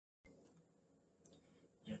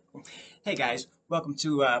Hey guys, welcome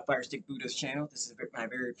to Firestick Buddha's channel. This is my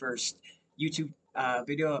very first YouTube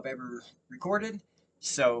video I've ever recorded.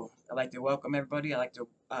 So I'd like to welcome everybody. I'd like to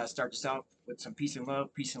start this off with some peace and love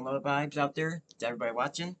vibes out there to everybody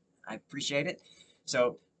watching. I appreciate it.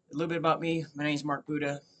 So a little bit about me. My name is Mark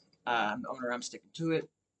Buddha. I'm the owner. I'm sticking to it.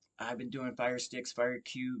 I've been doing fire sticks, fire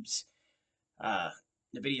cubes, uh,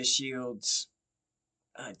 NVIDIA shields,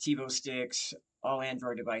 TiVo sticks, all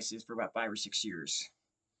Android devices for about 5 or 6 years.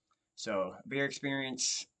 So very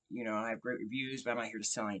experienced, I have great reviews, but I'm not here to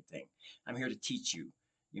sell anything. I'm here to teach you.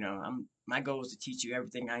 My goal is to teach you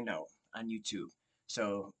everything I know on YouTube.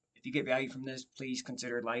 So if you get value from this, please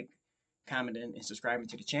consider commenting, and subscribing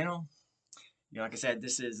to the channel. Like I said,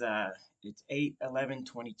 this is it's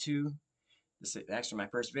 8/11/22. This is actually my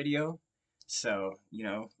first video. So,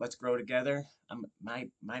 let's grow together.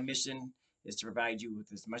 My mission is to provide you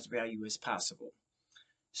with as much value as possible.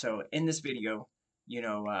 So in this video,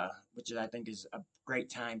 which I think is a great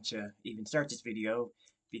time to even start this video,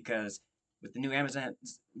 because with the new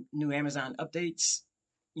Amazon updates,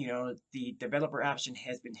 the developer option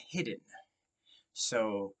has been hidden.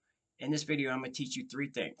 So in this video, I'm going to teach you 3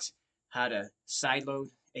 things: how to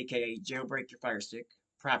sideload, aka jailbreak your Fire Stick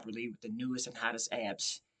properly with the newest and hottest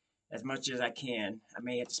apps as much as I can. I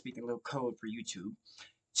may have to speak a little code for YouTube.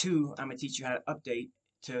 2, I'm going to teach you how to update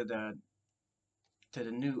to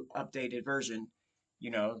the new updated version,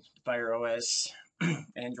 Fire OS,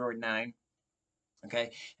 Android 9. Okay,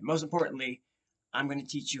 and most importantly, I'm going to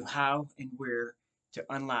teach you how and where to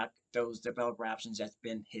unlock those developer options that's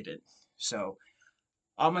been hidden. So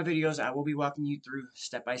all my videos, I will be walking you through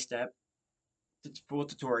step by step, full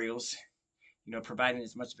tutorials, providing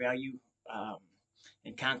as much value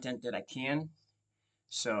and content that I can.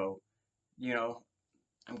 So,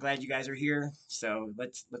 I'm glad you guys are here. So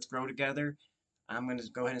let's grow together. I'm going to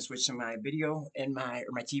go ahead and switch to my video in my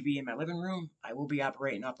TV in my living room. I will be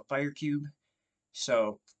operating off a Fire Cube.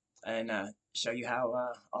 So, and show you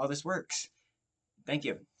how all this works. Thank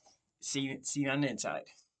you. See you on the inside.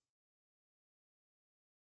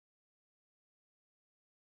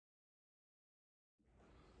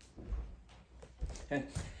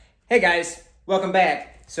 Hey guys, welcome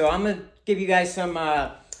back. So I'm gonna give you guys some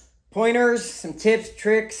pointers, some tips,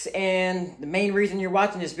 tricks, and the main reason you're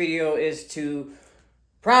watching this video is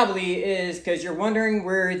because you're wondering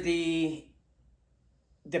where the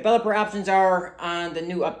developer options are on the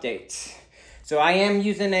new updates. So I am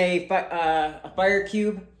using a Fire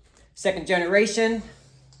Cube 2nd generation.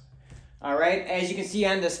 All right, as you can see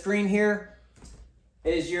on the screen here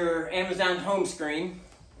is your Amazon home screen.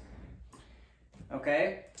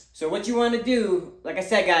 Okay, so what you want to do, like I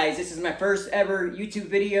said, guys, this is my first ever YouTube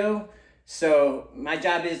video. So my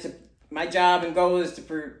job and goal is to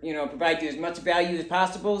provide you as much value as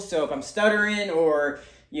possible. So if I'm stuttering, or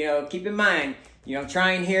keep in mind, I'm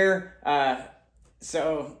trying here.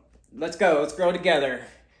 So let's grow together.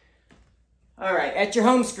 All right, at your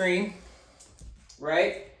home screen,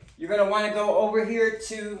 right, you're gonna want to go over here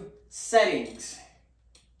to settings,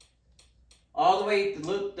 all the way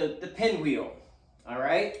to the pinwheel. All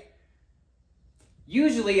right.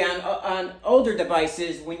 Usually on older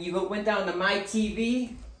devices, when you went down to My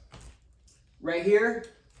TV, right here,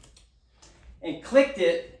 and clicked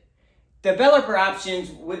it, developer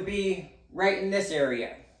options would be right in this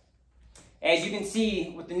area. As you can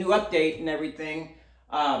see with the new update and everything,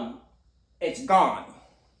 it's gone.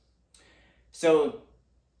 So,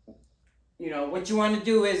 what you want to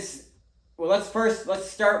do is, well, let's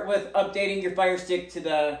start with updating your Fire Stick to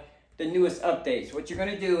the newest updates. What you're going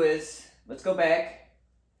to do is, let's go back.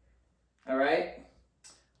 All right.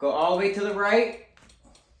 Go all the way to the right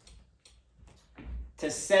to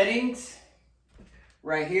settings,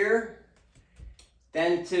 right here.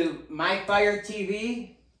 Then to My Fire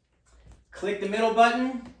TV. Click the middle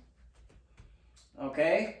button.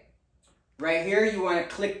 Okay. Right here, you want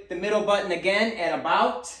to click the middle button again at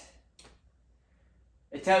About.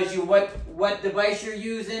 It tells you what device you're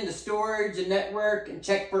using, the storage, the network, and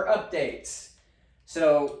check for updates.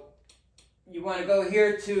 So you want to go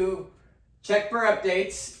here to check for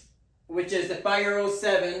updates, which is the Fire OS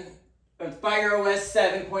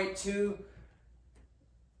 7.2.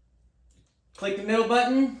 Click the middle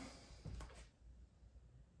button.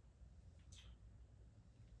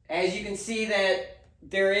 As you can see that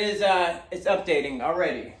there is it's updating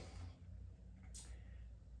already.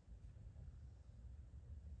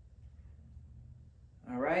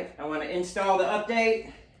 All right, I want to install the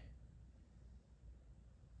update.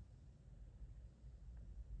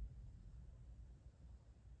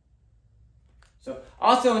 So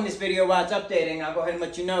also in this video, while it's updating, I'll go ahead and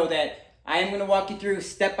let you know that I am going to walk you through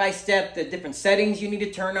step by step the different settings you need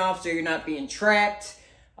to turn off so you're not being tracked.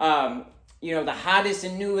 You know, the hottest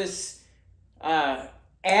and newest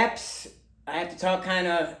apps. I have to talk kind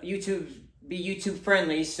of be YouTube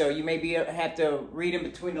friendly, so you maybe have to read in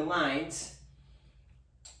between the lines.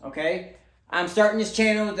 Okay, I'm starting this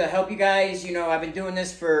channel to help you guys. You know, I've been doing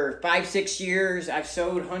this for 5-6 years. I've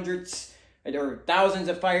sold hundreds or thousands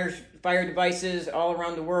of fire devices all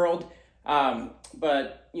around the world.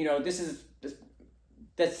 But you know, this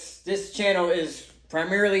channel is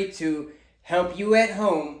primarily to help you at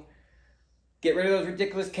home get rid of those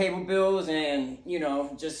ridiculous cable bills, and you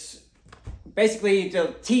know, just basically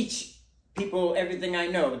to teach people everything I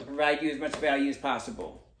know to provide you as much value as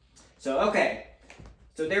possible. So okay,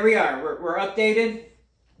 so there we are. We're updated.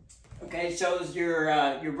 Okay, shows your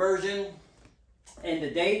version and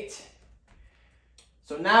the date.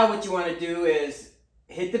 So now what you want to do is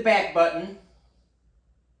hit the back button.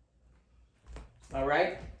 All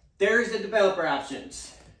right, there's the developer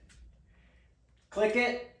options. Click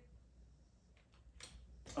it.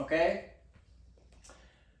 Okay.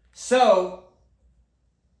 So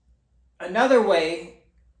another way,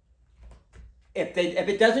 if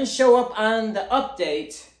it doesn't show up on the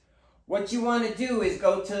update, what you want to do is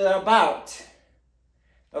go to the About.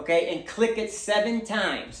 Okay, and click it 7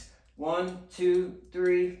 times. 1, 2,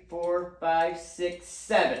 3, 4, 5, 6,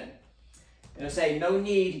 7. It'll say, no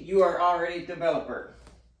need, you are already a developer.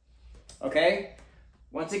 Okay?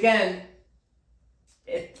 Once again,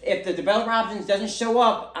 if the developer options doesn't show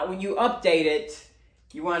up when you update it,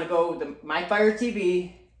 you want to go to My Fire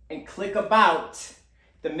TV and click About,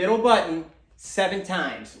 the middle button, 7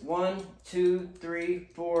 times. 1, 2, 3,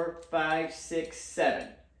 4, 5, 6, 7.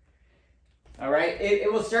 All right?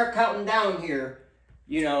 It will start counting down here,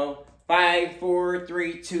 you know, 5, 4,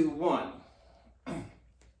 3, 2, 1.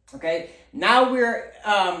 Okay, now we're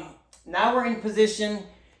in position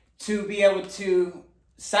to be able to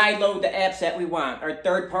sideload the apps that we want, our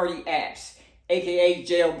third-party apps, aka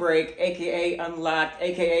jailbreak, aka unlocked,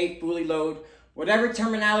 aka fully load, whatever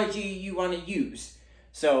terminology you want to use.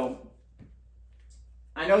 So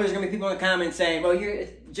I know there's gonna be people in the comments saying, "Well,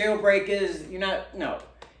 jailbreak is no."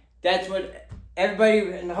 That's what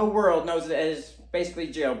everybody in the whole world knows as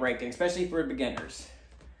basically jailbreaking, especially for beginners.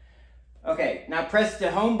 Okay, now press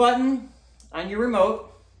the home button on your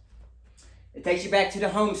remote. It takes you back to the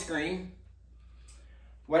home screen.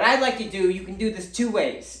 What I'd like to do, you can do this 2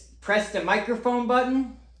 ways. Press the microphone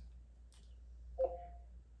button,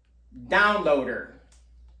 downloader.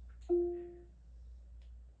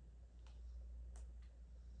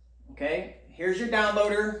 Okay, here's your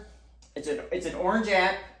downloader. It's an orange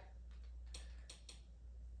app.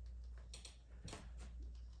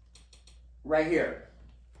 Right here.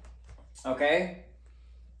 Okay?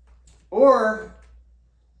 Or,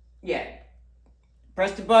 yeah,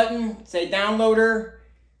 press the button, say downloader,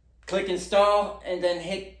 click install, and then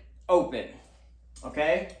hit open.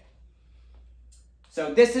 Okay?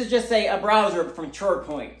 So this is just a browser from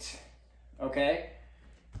ChorePoint. Okay?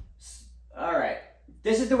 Alright.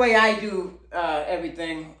 This is the way I do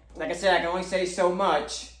everything. Like I said, I can only say so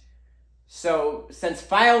much. So since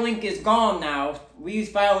FileLink is gone now, we use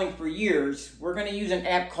FileLink for years, we're going to use an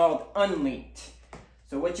app called Unlinked.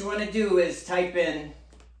 So what you want to do is type in,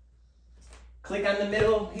 click on the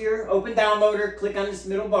middle here, open downloader, click on this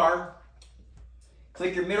middle bar,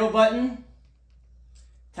 click your middle button,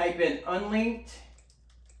 type in Unlinked,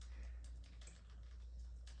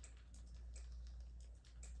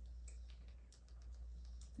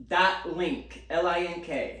 .link,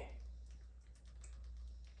 L-I-N-K.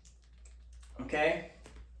 Okay?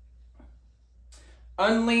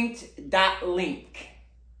 Unlinked.link.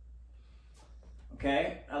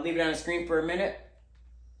 Okay? I'll leave it on the screen for a minute.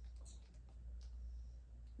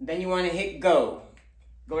 Then you want to hit go.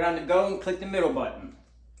 Go down to go and click the middle button.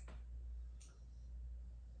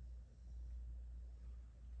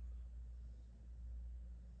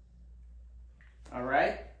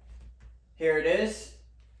 Alright? Here it is.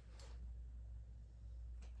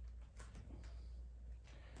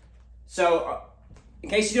 So, in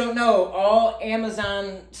case you don't know, all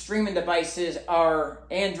Amazon streaming devices are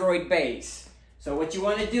Android based. So what you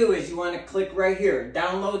want to do is you want to click right here,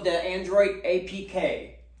 download the Android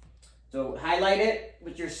APK. So highlight it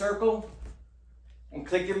with your circle and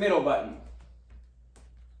click your middle button.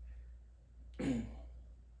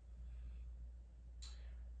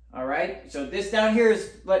 All right, so this down here is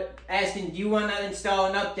asking, do you want to install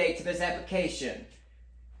an update to this application?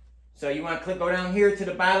 So you want to go down here to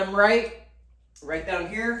the bottom right down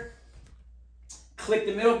here, click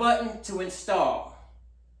the middle button to install.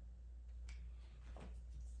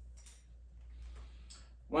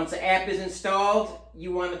 Once the app is installed,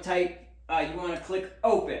 you want to click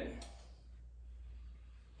open.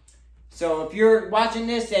 So if you're watching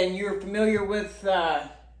this and you're familiar with the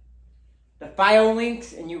file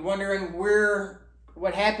links and you're wondering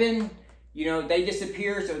what happened, you know, they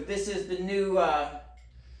disappear. So this is the new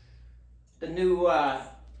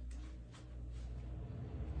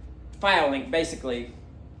file link, basically.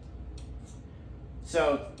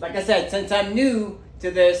 So, like I said, since I'm new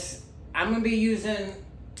to this, I'm going to be using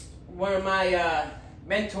one of my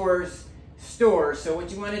mentor's stores. So what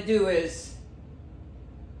you want to do is,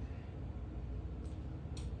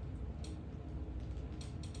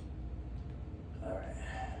 all right,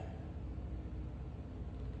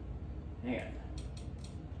 hang on.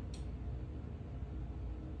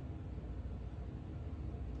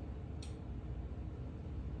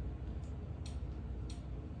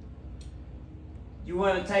 You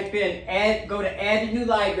want to type in go to add a new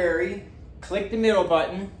library, click the middle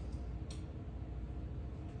button.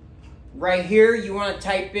 Right here, you want to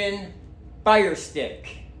type in Fire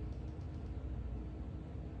Stick.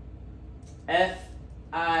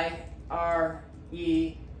 FIRESTICK,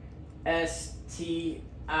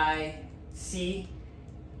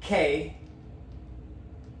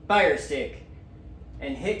 Fire Stick,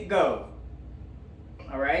 and hit go.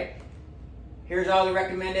 All right. Here's all the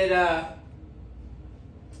recommended,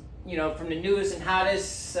 you know, from the newest and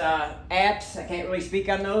hottest apps. I can't really speak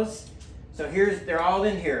on those. So they're all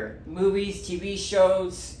in here. Movies, TV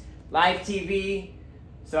shows, live TV.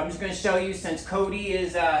 So I'm just going to show you, since Kodi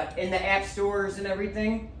is in the app stores and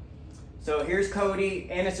everything. So here's Kodi,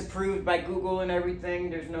 and it's approved by Google and everything.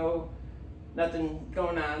 There's nothing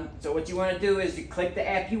going on. So what you want to do is you click the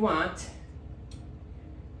app you want,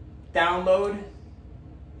 download.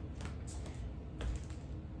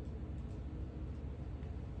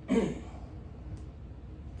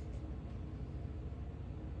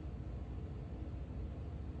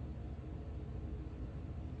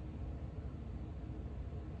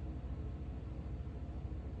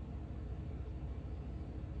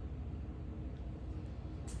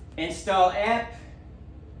 Install app.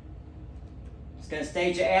 It's going to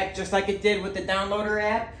stage the app just like it did with the downloader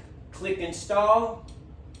app. Click install.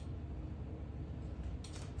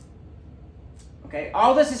 Okay,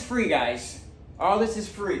 all this is free, guys. All this is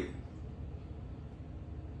free.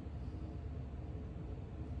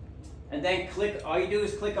 And then all you do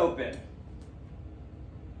is click open.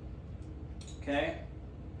 Okay,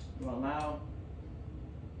 you allow.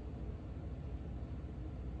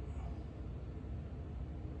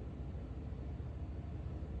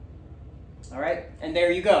 All right, and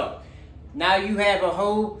there you go. Now you have a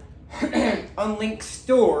whole unlinked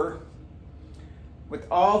store with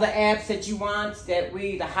all the apps that you want,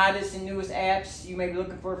 the hottest and newest apps you may be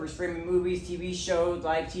looking for streaming movies, TV shows,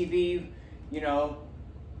 live TV, you know,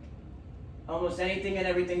 almost anything and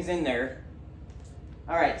everything's in there.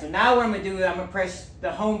 All right, so now what I'm gonna do is I'm gonna press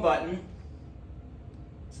the home button.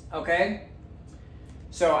 Okay.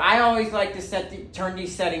 So I always like to turn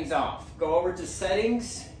these settings off. Go over to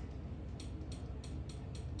settings.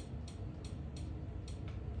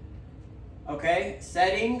 Okay,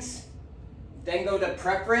 settings, then go to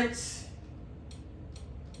preference,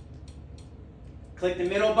 click the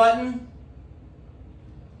middle button.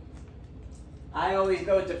 I always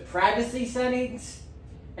go to privacy settings,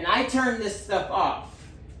 and I turn this stuff off.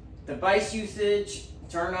 Device usage,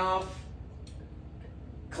 turn off.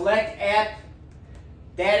 Collect app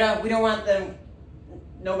data, we don't want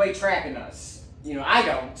nobody tracking us. You know, I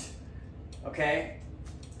don't, okay?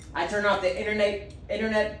 I turn off the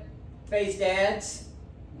internet-based ads.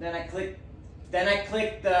 Then I click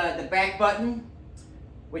the back button,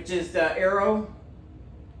 which is the arrow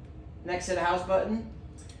next to the house button.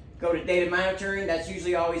 Go to data monitoring, that's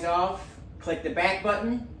usually always off. Click the back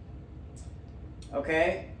button.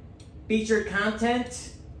 Okay. Featured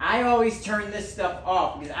content, I always turn this stuff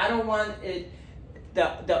off because I don't want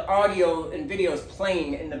the audio and videos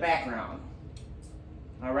playing in the background.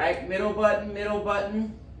 All right, middle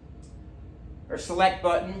button, or select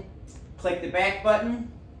button. Click the back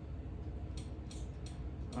button.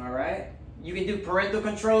 All right, you can do parental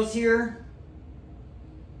controls here.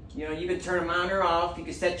 You know, you can turn them on or off. You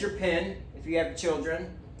can set your PIN if you have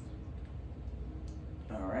children.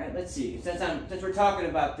 All right, let's see. Since we're talking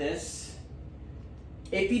about this,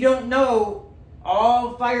 if you don't know,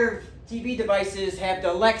 all Fire TV devices have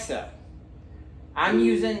the Alexa. I'm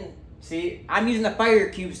using the Fire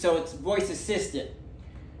Cube, so it's voice assisted.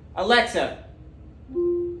 Alexa,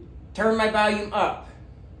 turn my volume up.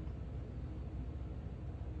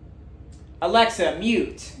 Alexa,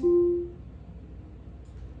 mute.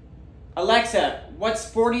 Alexa, what's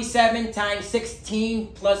 47 times 16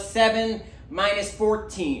 plus 7 minus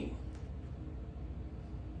 14?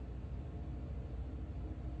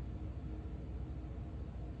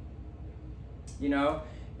 You know,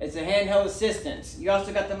 it's a handheld assistant. You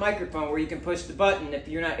also got the microphone where you can push the button if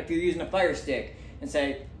you're using a Fire Stick and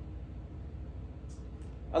say,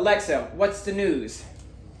 Alexa, what's the news?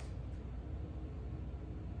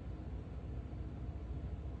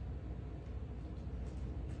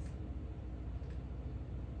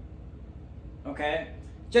 Okay?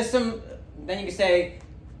 Then you can say,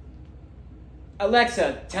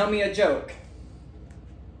 Alexa, tell me a joke.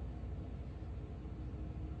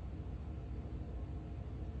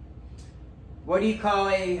 What do you call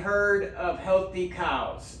a herd of healthy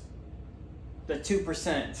cows? The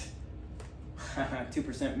 2%.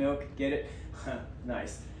 2% milk, get it?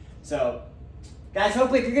 Nice. So, guys,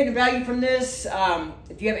 hopefully if you're getting value from this,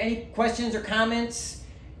 if you have any questions or comments,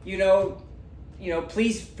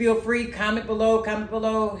 please feel free, comment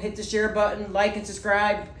below, hit the share button, like and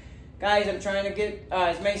subscribe. Guys, I'm trying to get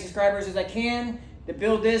as many subscribers as I can to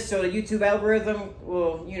build this so the YouTube algorithm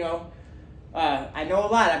will, I know a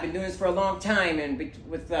lot. I've been doing this for a long time, and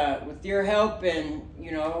with your help, and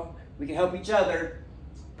we can help each other.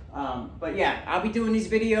 But yeah, I'll be doing these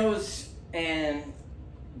videos and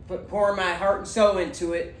pouring my heart and soul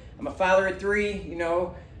into it. I'm a father of 3.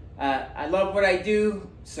 I love what I do,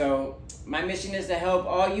 so my mission is to help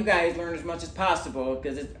all you guys learn as much as possible,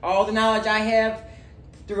 because all the knowledge I have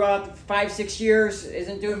throughout the 5-6 years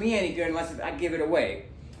isn't doing me any good unless I give it away.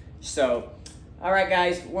 So, all right,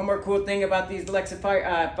 guys. One more cool thing about these Alexa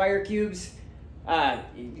Fire Cubes,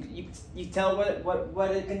 you tell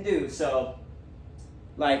what it can do. So,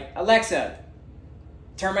 like, Alexa,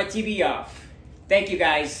 turn my TV off. Thank you,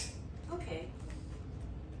 guys. Okay.